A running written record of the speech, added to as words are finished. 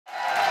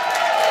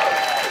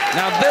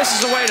Now this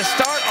is a way to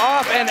start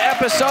off an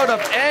episode of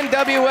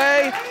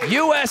NWA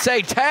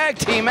USA Tag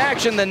Team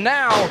action. The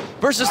Now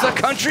versus the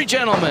Country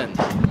Gentlemen.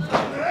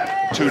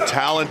 Two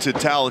talented,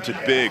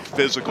 big,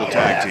 physical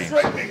tag teams.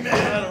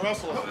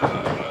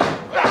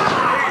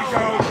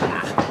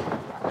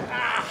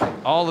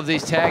 All of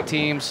these tag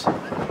teams,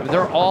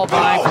 they're all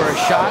vying for a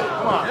shot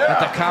at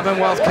the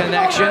Commonwealth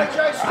Connection.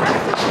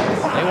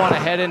 They want to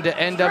head into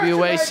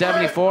NWA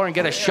 74 and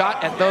get a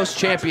shot at those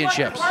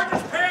championships.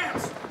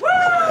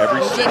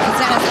 Jake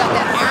Cazana's got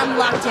that arm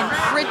locked in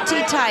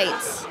pretty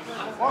tight.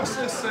 Watch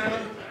this, Santa.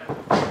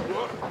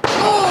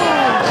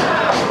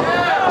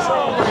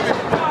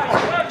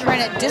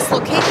 Trying to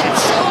dislocate that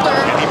shoulder.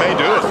 And he may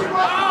do it.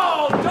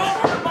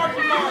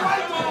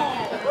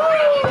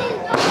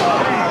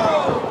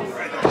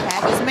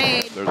 Tag is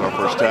made. There's our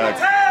first tag.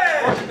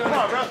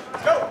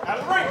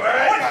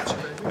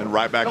 And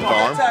right back with the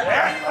arm.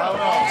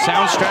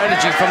 Sound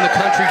strategy from the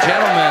Country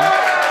Gentlemen.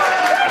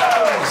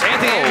 As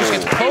Anthony Andrews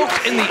gets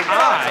poked in the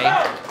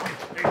eye.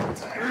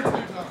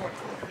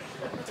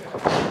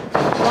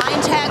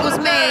 Line tag was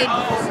made.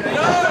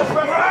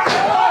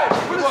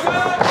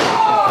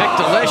 Vik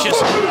Dalishus,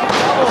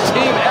 double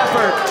team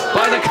effort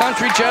by the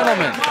Country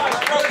Gentlemen.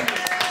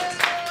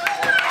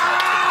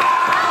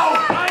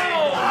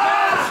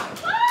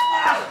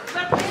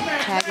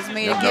 Tag is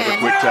made Another again.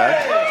 quick tag.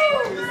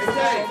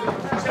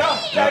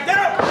 Yep.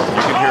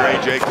 You can hear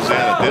AJ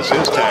Cazana. This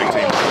is tag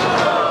team.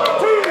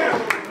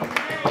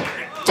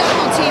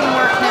 Double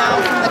teamwork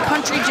now from the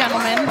Country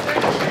Gentlemen.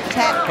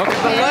 Tag. Hook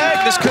at the leg.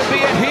 This could be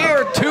it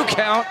here. 2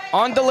 count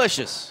on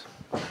Dalishus.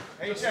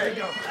 Dalishus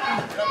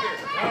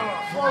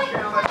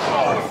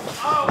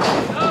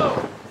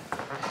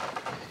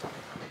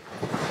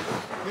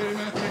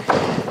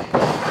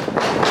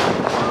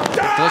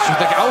with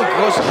the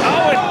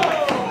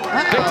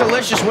Vik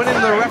Dalishus went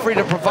into the referee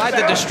to provide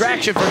the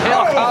distraction for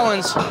Hale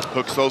Collins.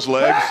 Hooks those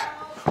legs.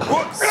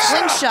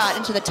 Slingshot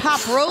into the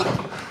top rope.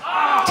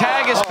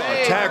 Tag is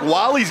made. Tag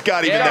while he's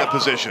got him in that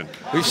position.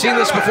 We've seen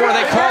this before.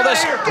 They call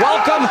this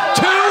welcome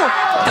to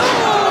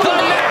the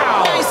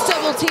Now. Nice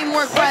double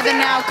teamwork by the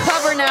Now.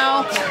 Cover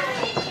now.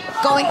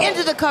 Going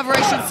into the cover,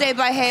 I should say,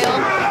 by Hale.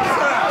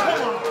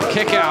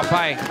 Kick out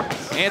by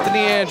Anthony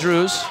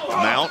Andrews.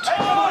 Mount.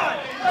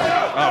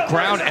 Oh,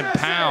 ground and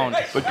pound.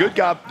 But good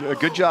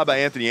job by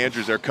Anthony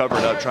Andrews there,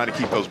 covering up, trying to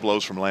keep those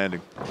blows from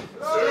landing.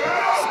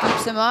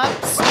 Scoops him up,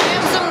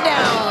 slams him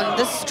down.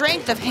 The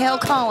strength of Hale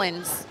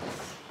Collins.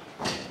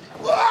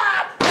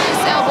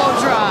 Nice elbow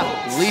drop.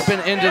 Leaping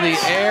into the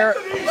air.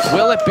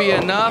 Will it be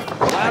enough?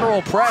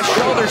 Lateral press,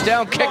 shoulders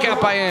down, kick out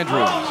by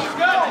Andrews.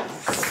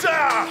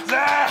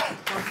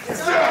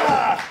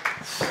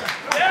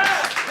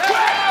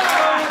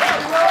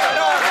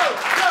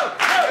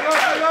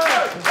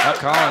 Hale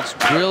Collins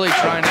really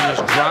trying to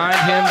just grind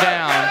him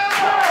down.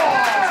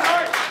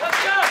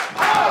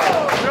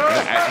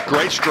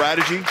 Great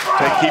strategy.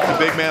 Keep the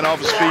big man off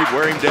his feet,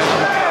 wear him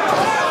down.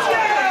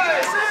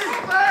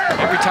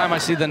 Every time I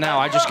see the Now,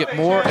 I just get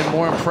more and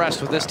more impressed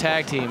with this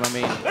tag team. I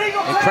mean,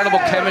 incredible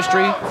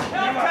chemistry,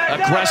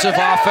 aggressive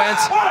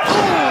offense,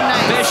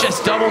 vicious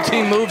double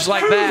team moves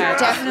like that.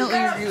 Definitely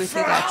agree with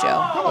you that,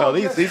 Joe. Well,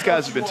 these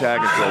guys have been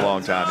tagging for a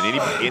long time,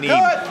 and any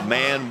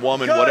man,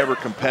 woman, whatever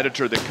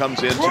competitor that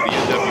comes into the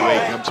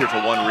NWA comes here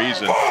for one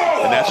reason,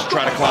 and that's to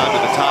try to climb to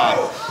the top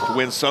to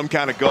win some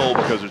kind of goal,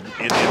 because in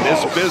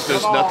this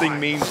business, nothing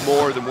means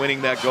more than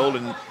winning that goal,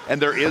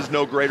 and there is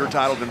no greater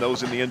title than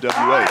those in the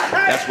NWA.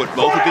 That's what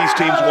both of these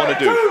teams want to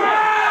do.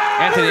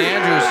 Anthony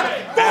Andrews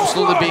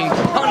absolutely being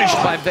punished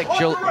by Vik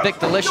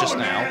Dalishus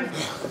now.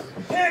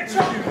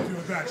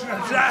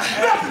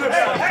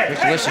 Vik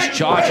Dalishus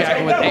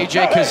jaw-jacking with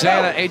AJ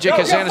Cazana. AJ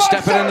Cazana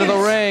stepping into the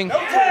ring.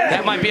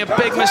 That might be a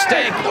big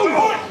mistake.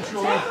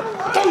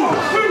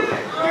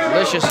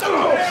 Dalishus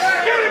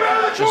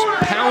just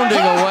pounding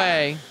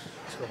away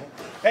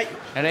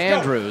at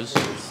Andrews.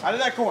 Out of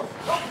that corner.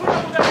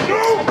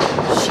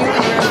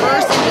 Shooting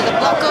reverse into the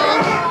buckle.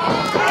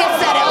 Gets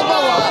that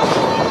elbow up.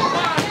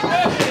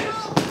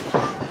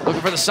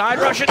 Looking for the side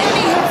rush. And he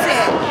hits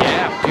it.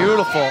 Yeah,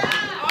 beautiful.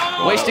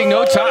 Wasting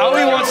no time. Oh,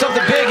 he wants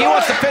something big. He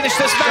wants to finish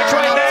this match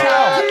right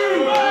now.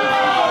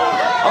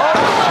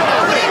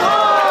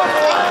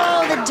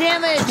 Oh, the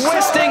damage.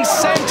 Twisting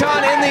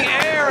senton in the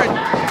air, and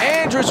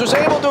Andrews was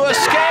able to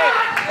escape.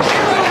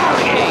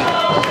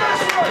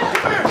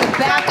 The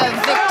back of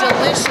Vik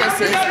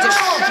Dalishus is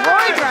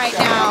destroyed right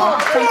now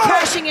from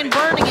crashing and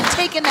burning and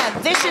taking that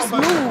vicious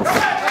move.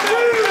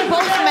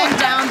 Both men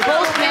down.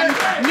 Both men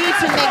need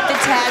to make the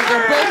tag.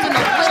 They're both in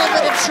a little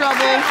bit of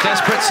trouble.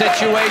 Desperate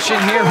situation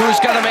here. Who's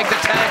going to make the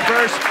tag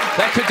first?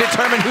 That could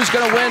determine who's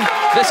going to win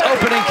this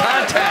opening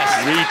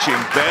contest. Reaching,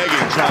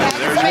 begging, trying.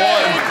 There's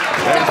one.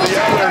 There's the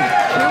other.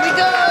 Here we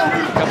go.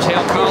 Comes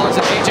Hale Collins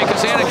and AJ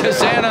Cazana.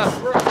 Cazana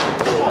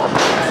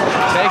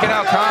taking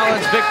out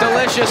Collins. Vik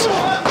Dalishus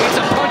gets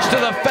a punch to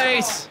the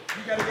face.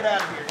 You gotta get out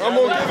of here. I'm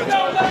gonna give it to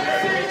him.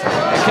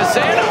 And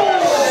Cazana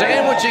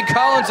sandwiching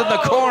Collins in the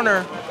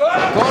corner.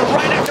 Going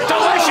right after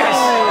Dalishus.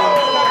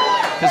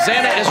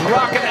 Cazana is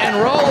rocking and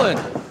rolling.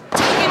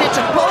 Taking it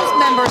to both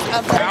men members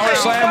of the Power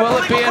slam, will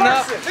it be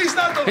enough? He's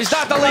not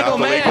the Not legal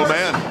the legal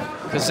man. man.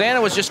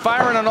 Cazana was just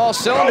firing on all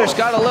cylinders,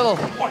 got a little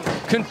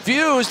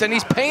confused, and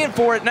he's paying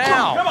for it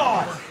now. Come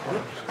on.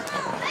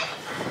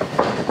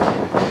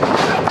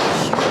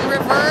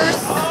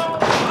 reverse.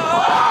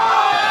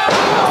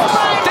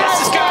 This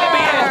has got to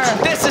be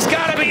it. This has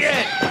got to be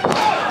it.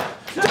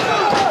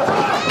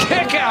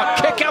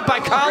 Kick out by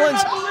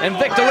Collins, and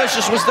Vik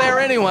Dalishus was there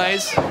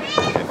anyways.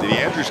 Anthony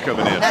Andrews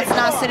coming in. That's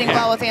not sitting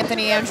well with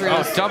Anthony Andrews.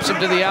 Oh, dumps him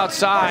to the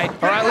outside,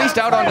 or at least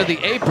out onto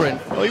the apron.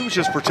 Well, he was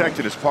just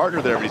protecting his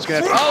partner there, but he's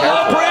going to have to be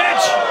Oh, careful.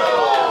 bridge!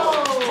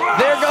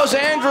 There goes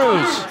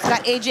Andrews. He's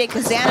got AJ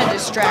Cazana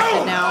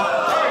distracted now.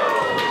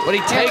 But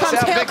he Here takes comes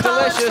out Hale Vik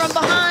Collins Dalishus. from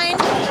behind.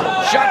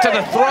 Shot to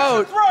the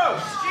throat.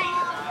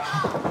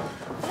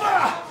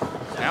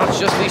 Now it's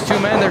just these two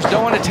men. There's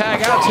no one to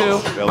tag out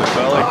to. Belly,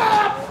 belly.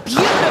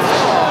 Beautiful.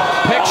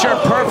 Picture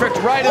perfect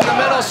right in the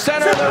middle.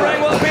 Center of the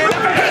ring will be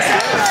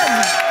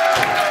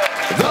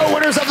the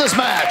winners of this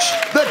match,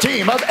 the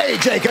team of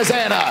AJ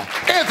Cazana,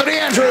 Anthony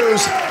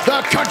Andrews,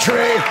 the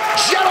country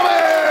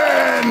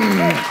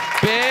gentlemen.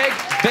 Big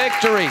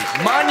victory,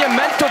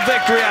 monumental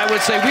victory, I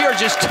would say. We are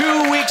just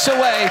 2 weeks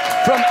away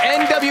from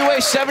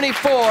NWA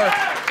 74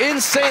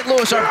 in St.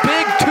 Louis, our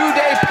big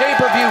two-day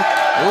pay-per-view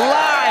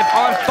live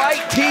on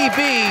FITE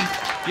TV.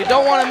 You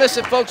don't want to miss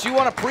it, folks. You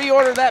want to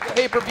pre-order that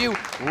pay-per-view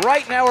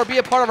right now or be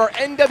a part of our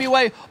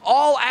NWA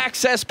All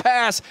Access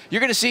Pass. You're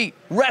going to see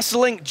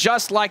wrestling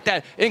just like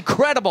that.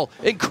 Incredible,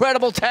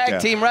 incredible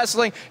tag team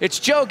wrestling. It's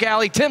Joe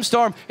Galley, Tim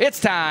Storm. It's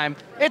time.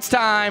 It's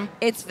time.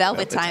 It's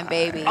velvet time,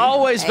 baby.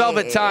 Always Hey.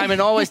 velvet time, and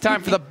always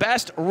time for the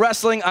best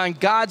wrestling on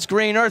God's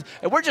green earth.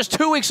 And we're just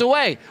 2 weeks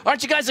away.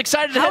 Aren't you guys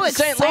excited to How head to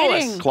St.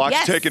 exciting. Louis? Clock's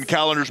Yes. ticking,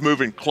 calendars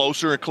moving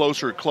closer and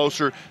closer and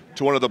closer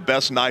to one of the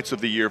best nights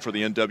of the year for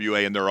the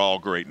NWA, and they're all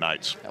great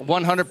nights.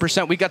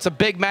 100%. We got some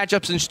big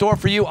matchups in store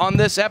for you on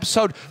this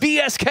episode.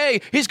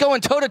 VSK, he's going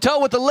toe-to-toe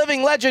with the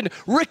living legend,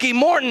 Ricky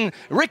Morton.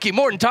 Ricky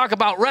Morton, talk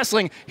about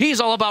wrestling. He's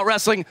all about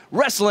wrestling,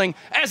 wrestling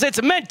as it's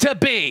meant to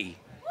be.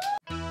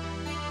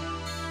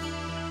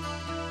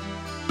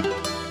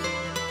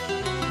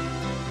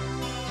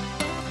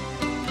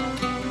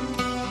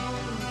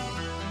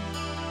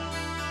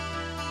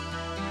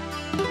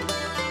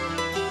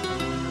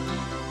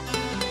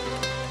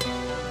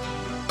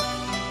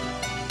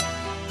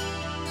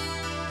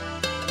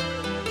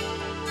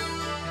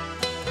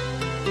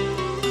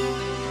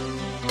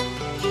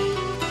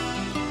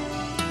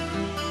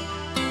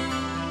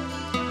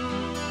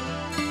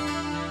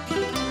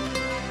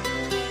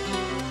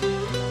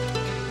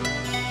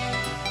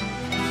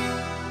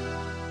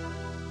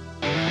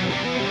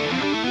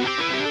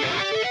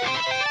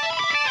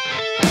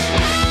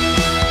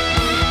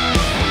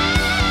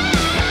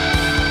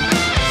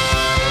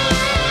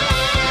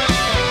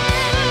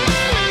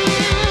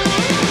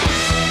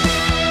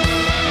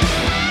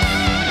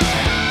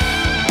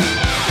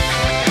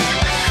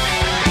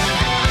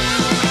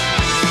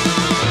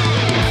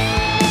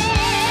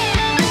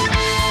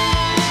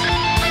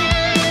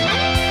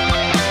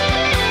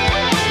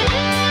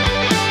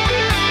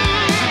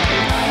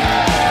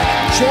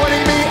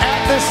 Joining me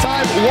at this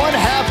time, one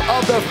half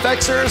of the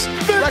Fixers.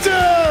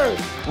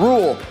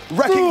 Rule.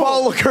 Wrecking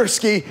Ball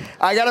Legursky.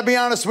 I gotta be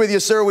honest with you,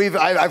 sir.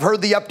 I've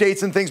heard the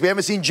updates and things. We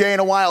haven't seen Jay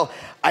in a while.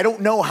 I don't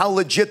know how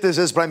legit this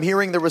is, but I'm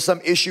hearing there was some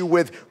issue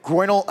with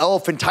groinal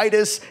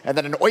elephantitis and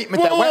then an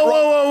ointment that went wrong.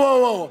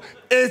 Whoa.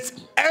 It's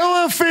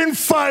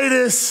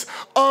elephantitis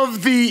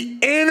of the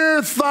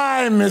inner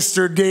thigh,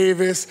 Mr.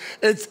 Davis.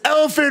 It's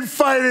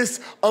elephantitis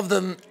of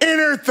the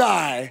inner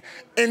thigh.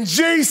 And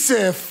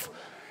J-Sif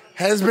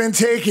has been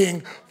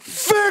taking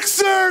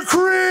Fixer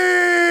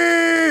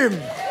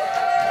Cream.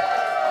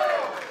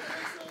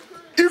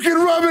 You can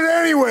rub it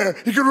anywhere.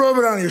 You can rub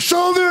it on your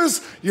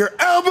shoulders, your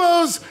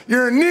elbows,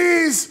 your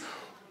knees,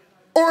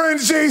 or in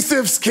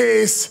J-Sif's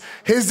case,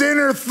 his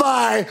inner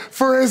thigh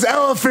for his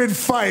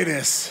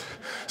elephantitis.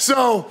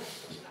 So,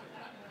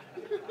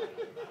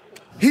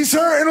 he's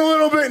hurting a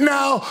little bit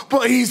now,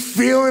 but he's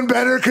feeling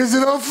better because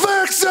of the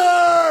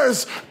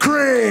Fixers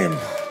Cream.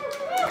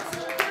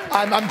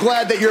 I'm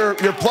glad that you're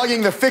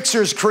plugging the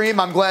Fixers Cream.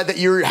 I'm glad that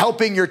you're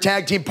helping your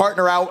tag team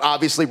partner out,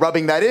 obviously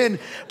rubbing that in.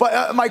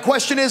 But my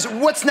question is,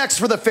 what's next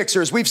for the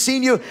Fixers? We've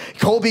seen you,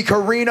 Colby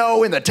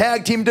Carino, in the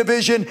tag team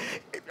division.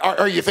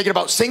 Are you thinking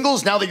about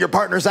singles now that your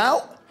partner's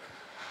out?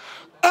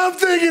 I'm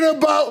thinking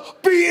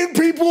about beating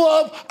people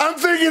up. I'm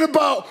thinking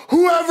about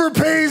whoever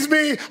pays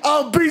me,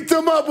 I'll beat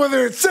them up,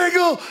 whether it's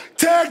single,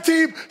 tag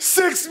team,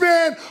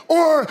 six-man,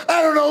 or,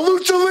 I don't know,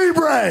 lucha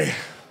libre.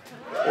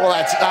 Well,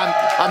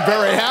 I'm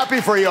very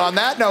happy for you on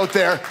that note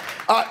there.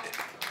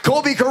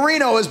 Colby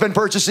Carino has been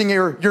purchasing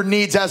your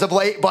needs as of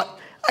late, but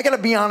I gotta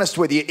be honest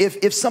with you.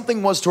 If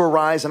something was to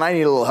arise and I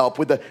need a little help,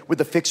 would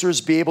the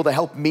Fixers be able to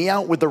help me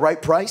out with the right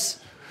price?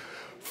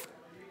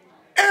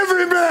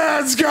 Every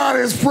man's got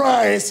his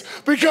price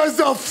because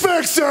the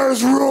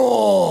Fixers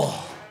rule.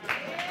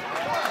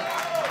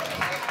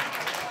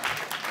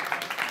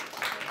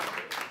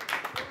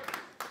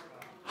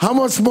 How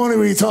much money are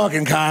we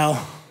talking,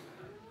 Kyle?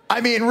 I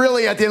mean,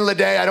 really, at the end of the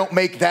day, I don't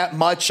make that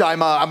much.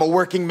 I'm a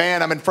working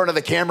man. I'm in front of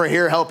the camera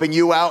here helping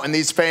you out and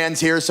these fans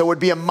here, so it would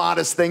be a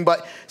modest thing,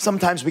 but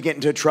sometimes we get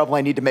into trouble.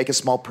 I need to make a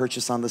small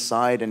purchase on the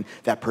side, and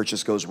that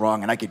purchase goes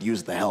wrong, and I could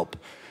use the help.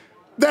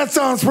 That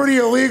sounds pretty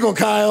illegal,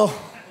 Kyle.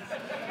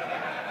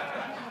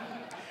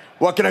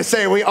 What can I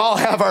say? We all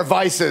have our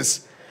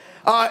vices.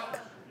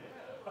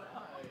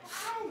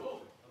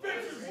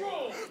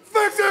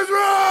 Fixers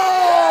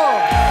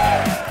rule!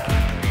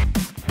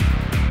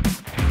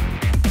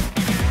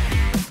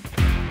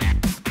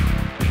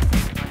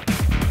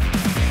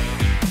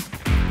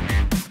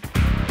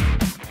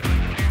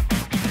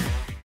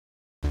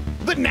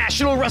 The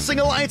National Wrestling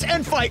Alliance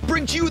and FITE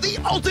brings you the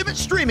ultimate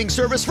streaming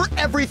service for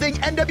everything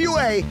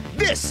NWA.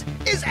 This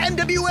is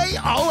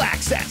NWA All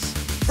Access.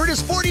 For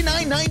just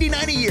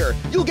 $49.99 a year,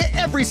 you'll get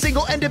every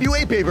single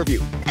NWA pay-per-view,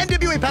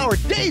 NWA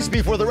Powerrr days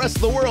before the rest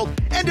of the world,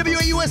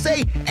 NWA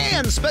USA,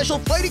 and special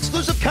FITE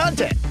exclusive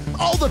content.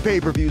 All the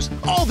pay-per-views,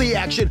 all the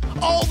action,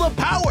 all the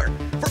power.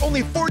 For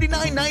only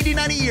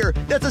 $49.99 a year,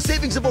 that's a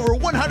savings of over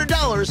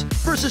 $100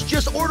 versus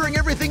just ordering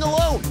everything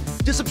alone.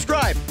 To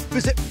subscribe,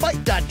 visit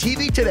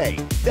FITE.tv today.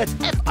 That's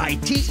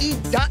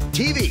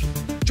FITE.tv.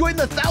 Join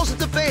the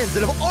thousands of fans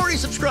that have already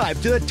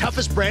subscribed to the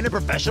toughest brand in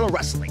professional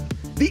wrestling.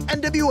 The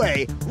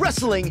NWA,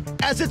 wrestling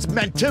as it's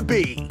meant to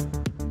be.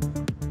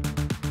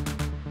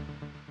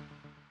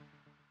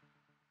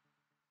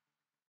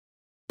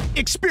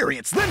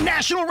 Experience the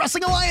National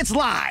Wrestling Alliance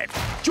live.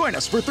 Join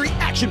us for 3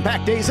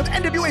 action-packed days of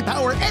NWA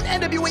Powerrr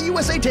and NWA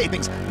USA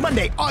tapings,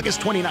 Monday,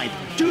 August 29th,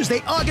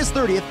 Tuesday, August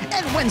 30th,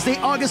 and Wednesday,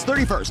 August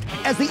 31st,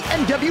 as the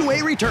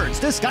NWA returns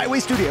to Skyway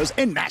Studios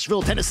in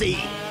Nashville,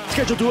 Tennessee.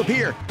 Scheduled to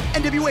appear,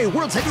 NWA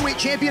World's Heavyweight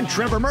Champion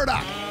Trevor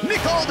Murdoch,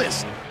 Nick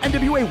Aldis,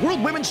 NWA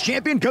World Women's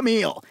Champion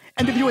Camille,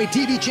 NWA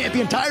TV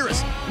Champion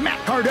Tyrus,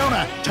 Matt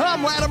Cardona,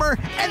 Tom Latimer,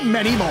 and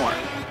many more.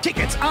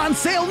 Tickets on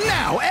sale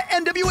now at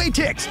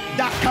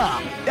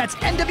NWATix.com. That's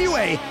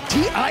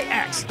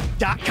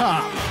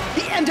NWATIX.com.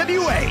 The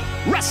NWA,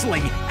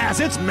 wrestling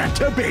as it's meant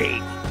to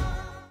be.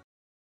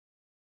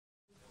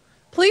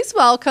 Please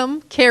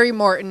welcome Kerry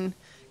Morton.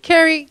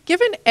 Kerry,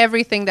 given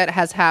everything that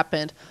has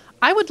happened,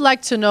 I would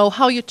like to know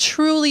how you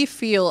truly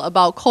feel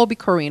about Colby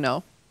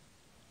Corino.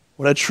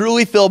 What I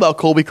truly feel about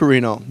Colby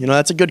Corino,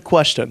 that's a good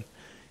question.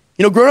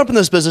 Growing up in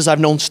this business, I've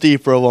known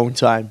Steve for a long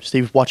time.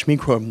 Steve watched me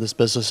grow up in this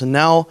business, and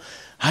now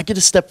I get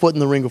to step foot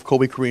in the ring with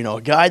Colby Corino,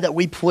 a guy that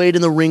we played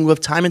in the ring with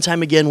time and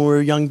time again when we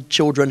were young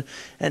children,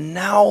 and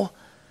now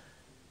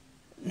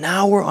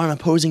we're on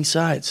opposing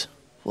sides,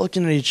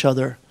 looking at each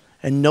other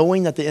and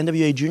knowing that the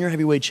NWA Junior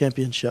Heavyweight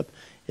Championship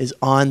is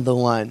on the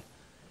line.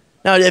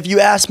 Now, if you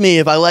ask me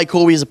if I like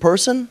Colby as a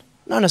person,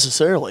 not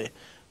necessarily,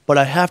 but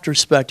I have to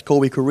respect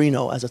Colby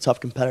Corino as a tough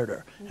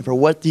competitor and for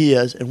what he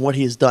is and what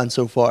he has done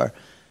so far.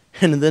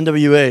 And in the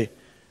NWA,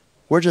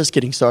 we're just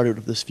getting started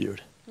with this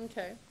feud.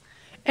 Okay.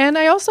 And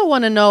I also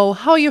want to know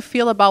how you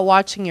feel about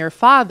watching your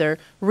father,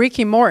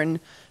 Ricky Morton,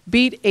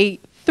 beat a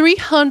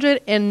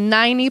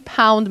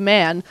 390-pound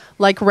man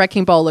like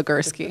Wrecking Ball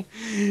Legursky.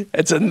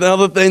 It's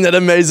another thing that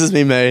amazes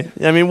me, May.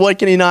 I mean, what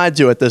can he not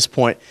do at this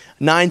point?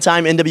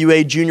 9-time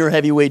NWA Junior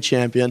Heavyweight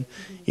Champion.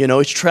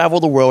 He's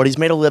traveled the world. He's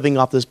made a living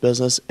off this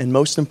business. And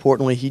most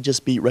importantly, he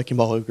just beat Wrecking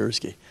Ball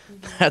Legursky.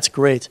 That's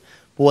great.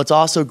 But what's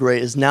also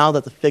great is now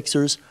that the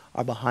Fixers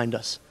are behind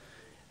us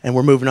and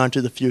we're moving on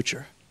to the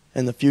future.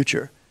 And the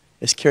future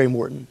is Kerry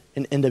Morton,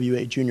 an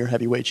NWA Junior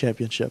Heavyweight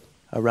Championship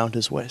around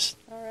his waist.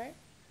 All right.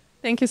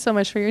 Thank you so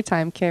much for your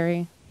time,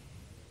 Kerry.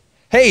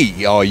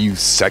 Hey, all you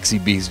sexy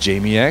beast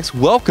Jamiacs.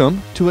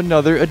 Welcome to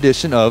another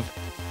edition of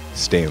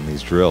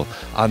Stanley's Drill.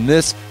 On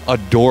this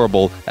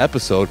adorable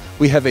episode,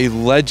 we have a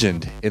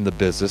legend in the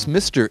business,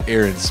 Mr.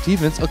 Aron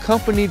Stevens,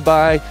 accompanied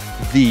by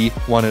the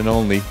one and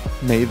only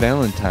May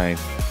Valentine.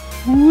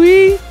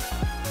 Wee!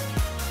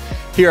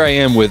 Here I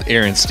am with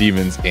Aron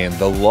Stevens and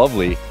the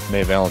lovely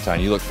May Valentine.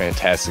 You look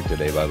fantastic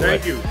today, by the way.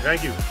 Thank you.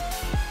 Thank you.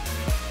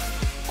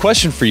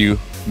 Question for you,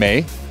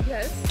 May.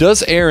 Yes.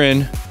 Does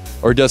Aron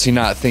or does he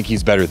not think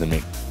he's better than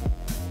me?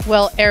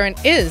 Well, Aron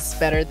is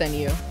better than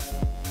you.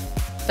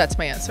 That's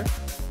my answer.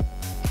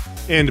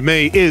 And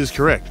May is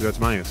correct. That's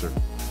my answer.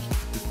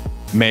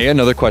 May,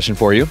 another question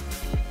for you.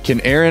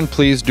 Can Aron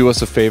please do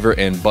us a favor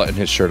and button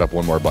his shirt up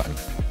one more button?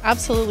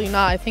 Absolutely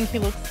not. I think he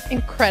looks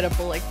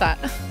incredible like that.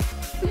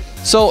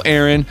 So,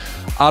 Aron,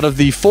 out of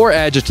the 4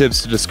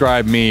 adjectives to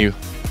describe me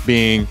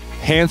being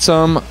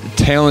handsome,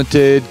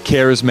 talented,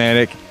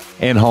 charismatic,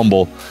 and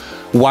humble,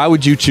 why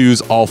would you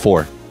choose all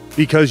 4?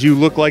 Because you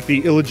look like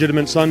the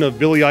illegitimate son of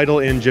Billy Idol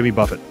and Jimmy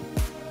Buffett.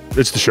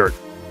 It's the shirt.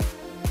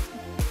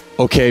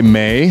 Okay,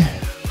 May,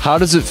 how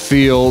does it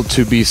feel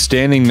to be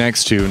standing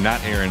next to,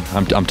 not Aron,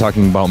 I'm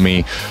talking about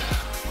me,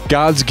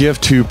 God's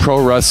gift to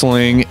pro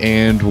wrestling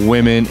and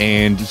women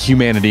and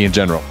humanity in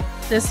general?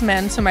 This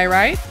man to my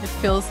right, it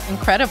feels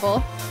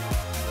incredible.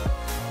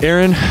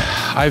 Aron,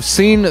 I've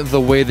seen the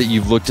way that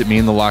you've looked at me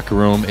in the locker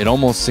room. It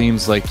almost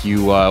seems like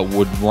you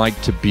would like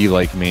to be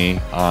like me.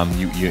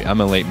 You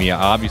emulate me.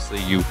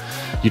 Obviously, you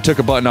took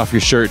a button off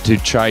your shirt to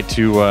try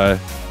to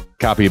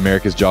copy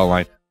America's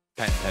jawline.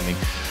 Patent pending.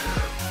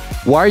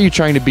 Why are you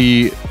trying to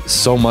be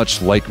so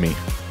much like me?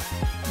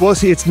 Well,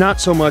 see, it's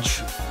not so much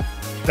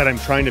that I'm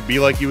trying to be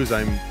like you as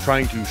I'm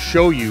trying to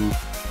show you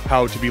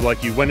how to be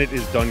like you when it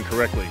is done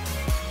correctly.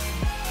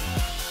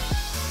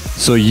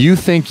 So you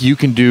think you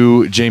can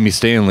do Jamie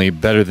Stanley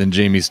better than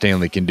Jamie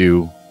Stanley can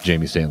do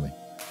Jamie Stanley?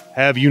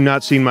 Have you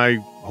not seen my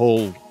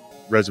whole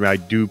resume? I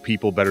do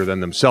people better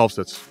than themselves.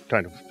 That's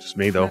kind of just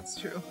me, though.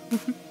 That's true.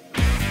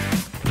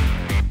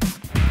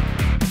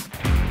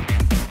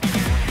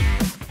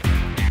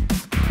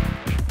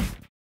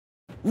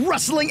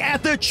 Wrestling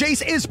at the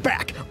Chase is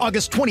back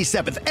August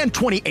 27th and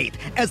 28th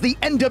as the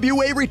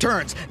NWA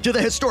returns to the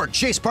historic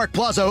Chase Park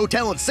Plaza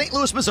Hotel in St.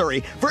 Louis,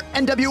 Missouri for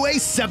NWA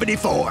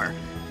 74.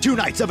 2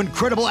 nights of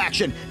incredible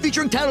action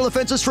featuring title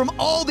defenses from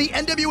all the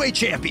NWA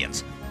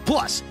champions.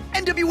 Plus,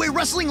 NWA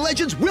wrestling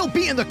legends will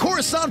be in the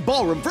Coruscant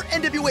Ballroom for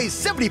NWA's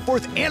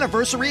 74th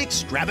anniversary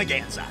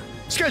extravaganza.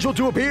 Scheduled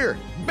to appear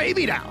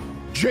Baby Down,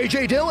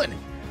 JJ Dillon,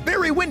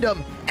 Barry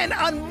Windham, and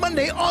on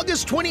Monday,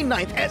 August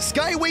 29th at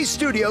Skyway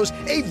Studios,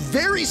 a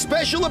very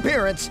special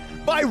appearance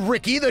by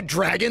Ricky the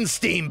Dragon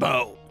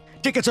Steamboat.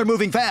 Tickets are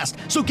moving fast,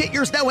 so get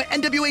yours now at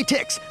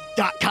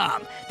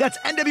NWATix.com. That's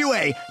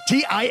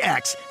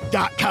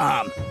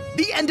NWATix.com.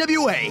 The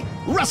NWA,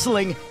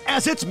 wrestling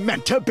as it's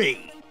meant to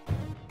be.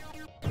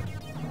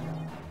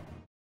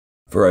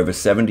 For over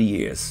 70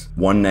 years,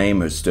 one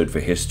name has stood for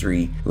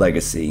history,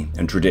 legacy,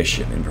 and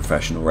tradition in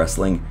professional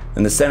wrestling,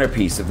 and the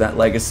centerpiece of that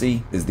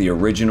legacy is the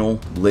original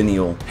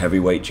lineal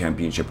heavyweight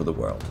championship of the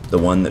world, the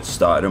one that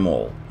started them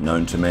all,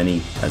 known to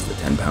many as the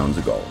 10 pounds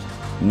of gold.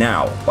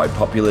 Now, by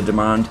popular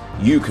demand,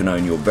 you can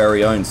own your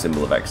very own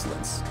symbol of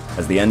excellence,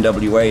 as the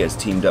NWA has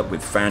teamed up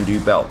with Fandu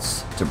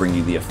Belts to bring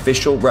you the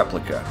official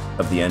replica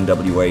of the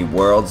NWA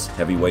World's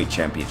Heavyweight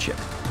Championship.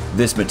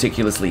 This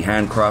meticulously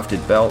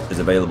handcrafted belt is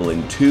available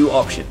in 2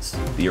 options,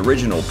 the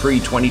original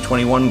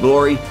pre-2021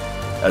 Glory,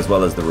 as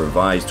well as the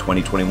revised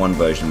 2021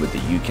 version with the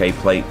UK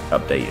plate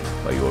updated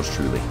by yours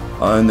truly.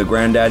 Own the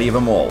granddaddy of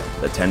them all,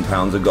 the 10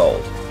 pounds of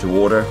gold. To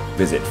order,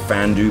 visit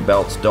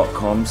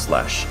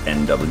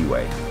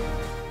fandubelts.com/NWA.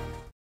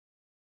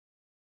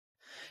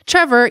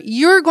 Trevor,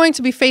 you're going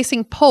to be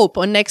facing Pope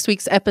on next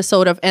week's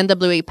episode of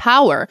NWA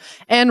Powerrr,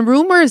 and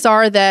rumors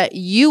are that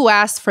you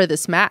asked for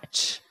this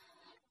match.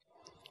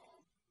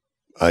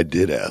 I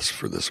did ask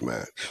for this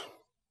match.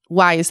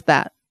 Why is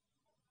that?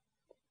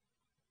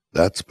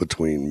 That's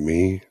between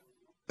me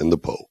and the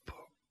Pope.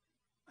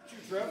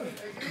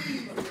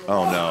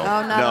 Oh, no.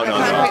 Oh, no.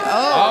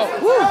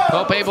 Oh,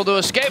 Pope able to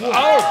escape.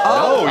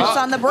 Oh, It's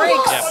on the brakes.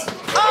 Yeah.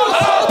 Oh,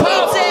 Pope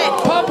beats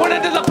it. Pope went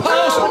into the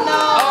post. Oh,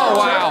 no. Oh,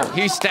 wow.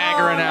 He's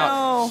staggering out.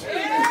 No.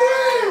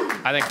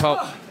 I think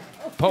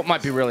Pope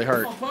might be really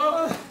hurt.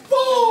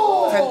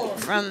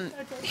 From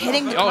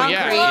hitting the Oh,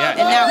 concrete yeah.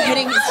 and now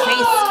hitting his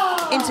face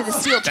into the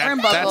steel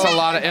turnbuckle. That's a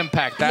lot of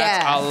impact.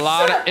 That's a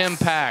lot of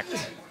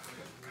impact.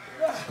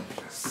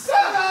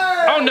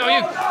 Oh, no,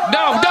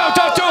 don't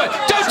do it.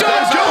 Don't do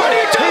it. What are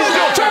you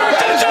doing? Trevor,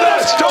 don't do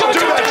this. Don't do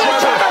that,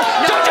 Trevor.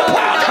 Don't you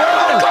pound the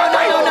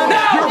concrete. No.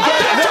 Don't. You are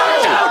better than that.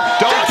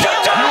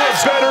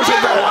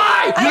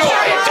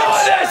 Why are you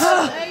doing this?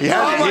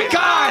 Oh, my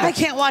God. I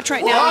can't watch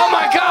right now. Oh,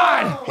 my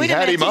God. Wait a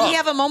minute. Did he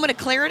have a moment of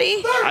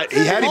clarity?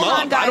 He had him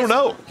up. I don't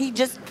know. He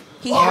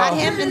had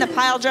him in the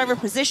pile driver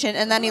position,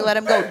 and then he let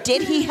him go.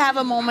 Did he have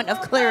a moment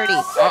of clarity?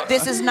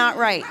 This is not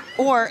right.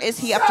 Or is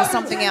he up to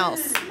something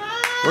else?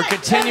 We're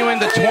continuing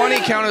the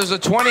 20 count. It was a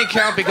 20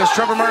 count because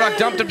Trevor Murdoch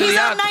dumped him to the He's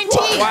on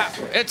 19. Wow,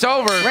 it's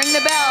over. Ring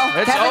the bell.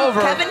 It's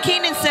over. Kevin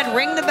Keenan said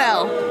ring the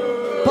bell.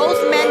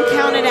 Both men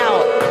counted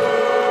out.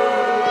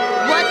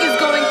 What is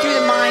going through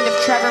the mind of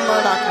Trevor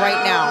Murdoch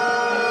right now?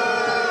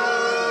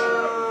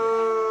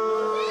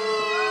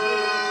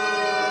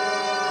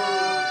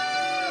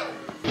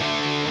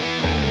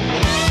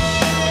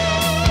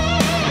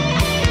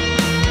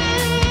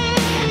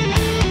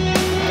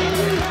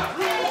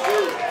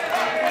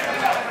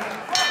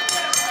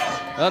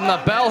 And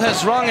the bell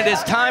has rung. It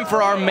is time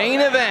for our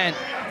main event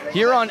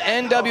here on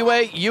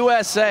NWA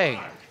USA.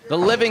 The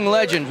living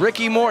legend,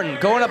 Ricky Morton,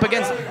 going up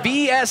against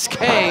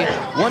VSK,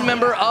 one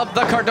member of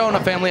the Cardona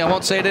family. I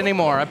won't say it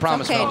anymore, I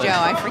promise. Okay,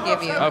 Joe, I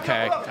forgive you.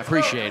 Okay, I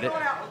appreciate it.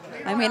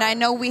 I mean, I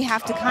know we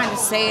have to kind of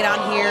say it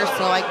on here,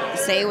 so like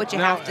say what you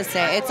have to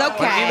say. It's okay.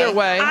 But either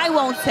way, I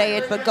won't say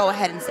it, but go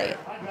ahead and say it.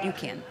 You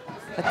can,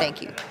 but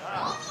thank you.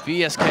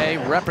 VSK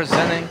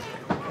representing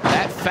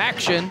that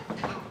faction.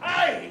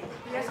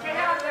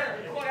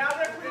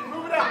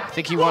 I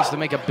think he wants to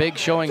make a big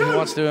showing. He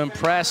wants to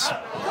impress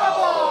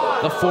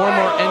the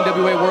former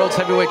NWA World's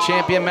Heavyweight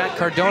Champion, Matt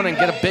Cardona, and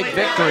get a big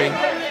victory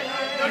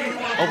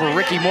over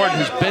Ricky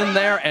Morton, who's been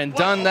there and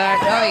done that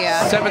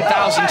 7,000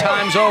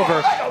 times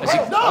over. As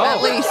he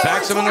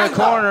backs him in the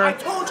corner. I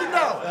told you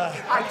no.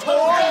 I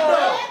told you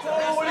no.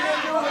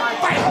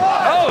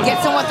 Oh!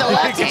 Gets him with the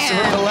left Gets him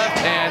with hand. the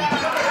left hand.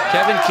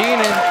 Kevin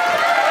Keenan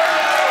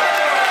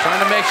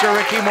trying to make sure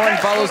Ricky Morton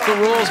follows the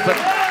rules, but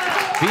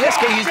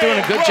VSK, he's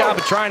doing a good job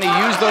of trying to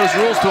use those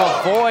rules to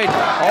avoid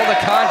all the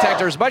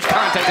contact, or as much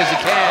contact as he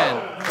can.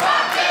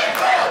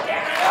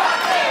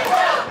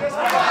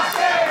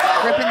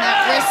 Ripping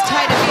that wrist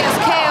tight to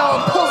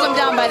VSK, pulls him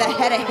down by the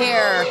head of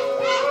hair.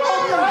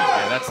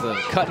 Yeah, that's the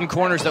cutting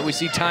corners that we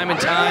see time and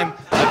time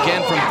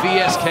again from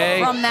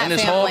VSK From that and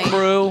his family. whole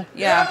crew.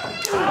 Yeah.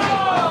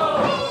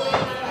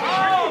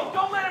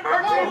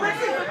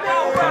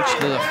 Punch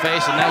to the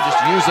face, and now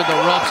just using the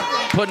ropes,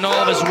 putting all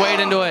of his weight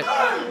into it.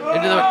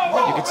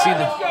 You can see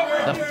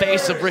the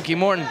face of Ricky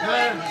Morton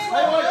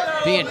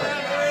being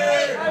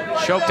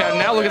choked out.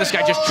 Now look at this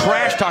guy just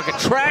trash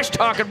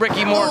talking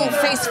Ricky Morton. Ooh,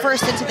 face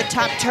first into the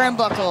top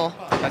turnbuckle.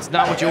 That's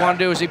not what you want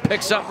to do as he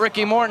picks up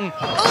Ricky Morton. Ooh,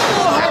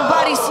 hard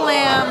body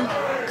slam.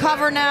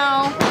 Cover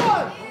now.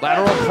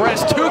 Lateral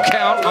press, 2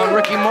 count on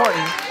Ricky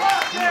Morton.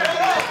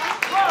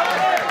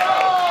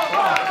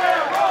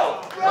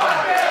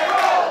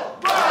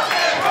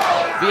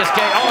 VSK,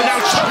 oh, now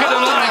choking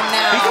him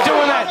out. He's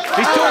doing that.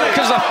 He's doing it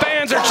because the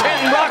fans are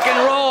chanting rock and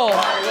roll.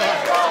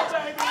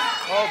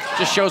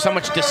 Just shows how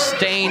much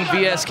disdain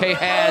VSK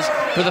has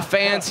for the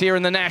fans here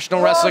in the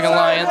National Wrestling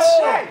Alliance.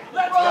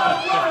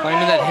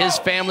 Claiming that his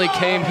family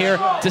came here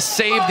to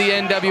save the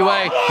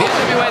NWA. The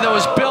NWA that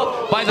was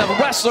built by the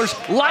wrestlers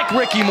like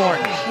Ricky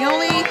Morton.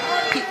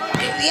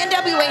 The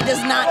NWA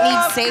does not need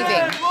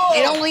saving.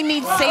 It only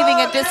needs saving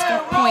at this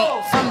point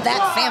from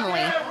that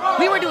family.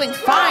 We were doing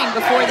fine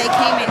before they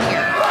came in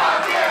here.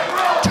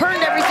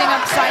 Turned everything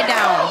upside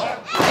down.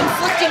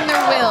 Inflicting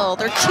their will,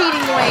 their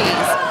cheating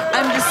ways.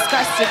 I'm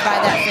disgusted by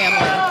that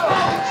family.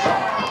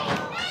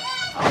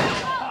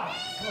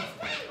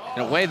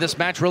 In a way, this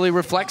match really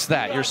reflects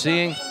that. You're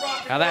seeing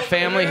how that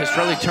family has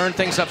really turned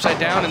things upside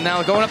down and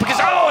now going up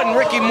against, oh, and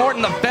Ricky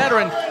Morton, the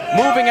veteran,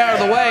 moving out of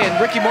the way. And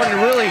Ricky Morton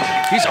really,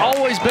 he's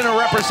always been a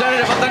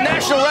representative of the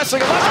National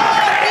Wrestling Alliance.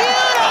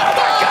 Oh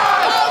my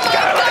God! The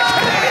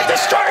Canadian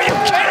Destroyer, are you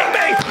kidding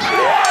me?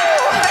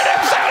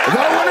 The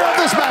winner of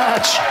this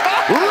match,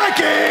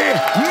 Ricky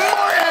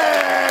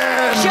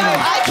Morton! Joe,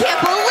 I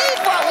can't believe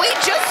what we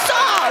just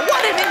saw!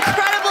 What an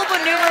incredible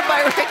maneuver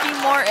by Ricky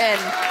Morton.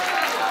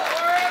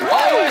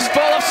 Always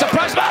full of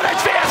surprise. Oh,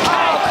 that's VSK!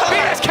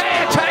 VSK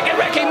attacking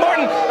Ricky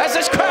Morton as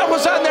this crowd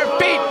was on their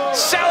feet,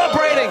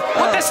 celebrating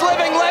with this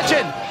living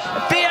legend.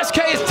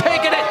 VSK is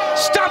taking it,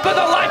 stomping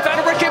the life out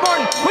of Ricky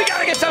Morton. We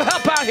gotta get some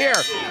help out here.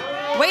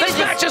 This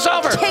match is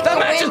over. The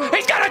match is,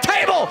 he's got a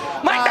table.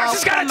 Mike Knox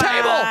has got a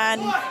table.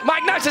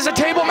 Mike Knox has a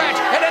table match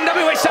at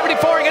NWA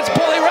 74 against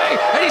Bully Ray,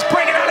 and he's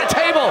bringing out a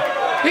table.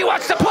 He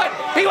wants to put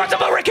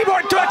Ricky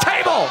Morton to a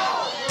table.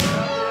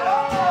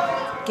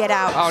 Get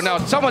out. Oh no,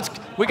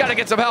 we gotta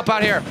get some help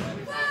out here.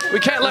 We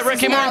can't let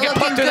Ricky Morton get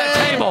put through that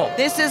table.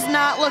 This is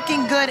not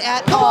looking good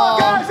at all.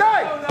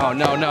 Oh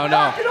no.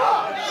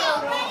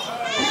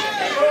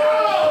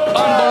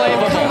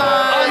 Unbelievable.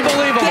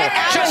 Unbelievable.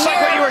 Just like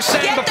what you were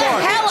saying before.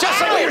 Just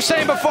like what you were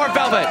saying before,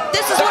 Velvet.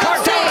 This is the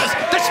Cardonas,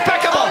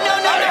 despicable. Oh,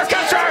 no. Here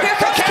comes Kerry.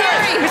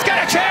 He's got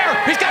a chair.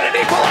 He's got an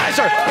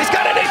equalizer.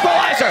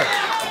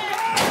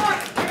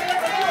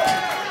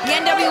 The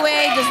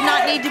NWA does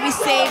not need to be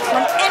saved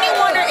from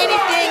anyone or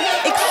anything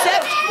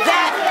except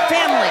that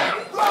family.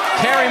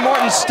 Kerry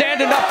Morton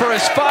standing up for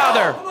his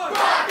father.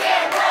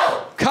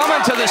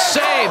 Coming to the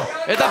save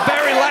at the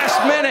very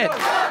last minute.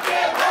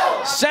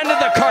 Sending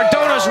the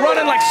Cardonas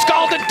running like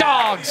scalded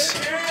dogs.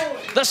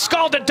 The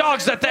scalded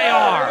dogs that they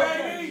are.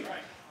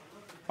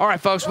 All right,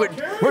 folks, we're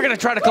going to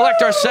try to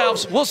collect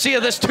ourselves. We'll see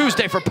you this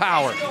Tuesday for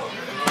Powerrr.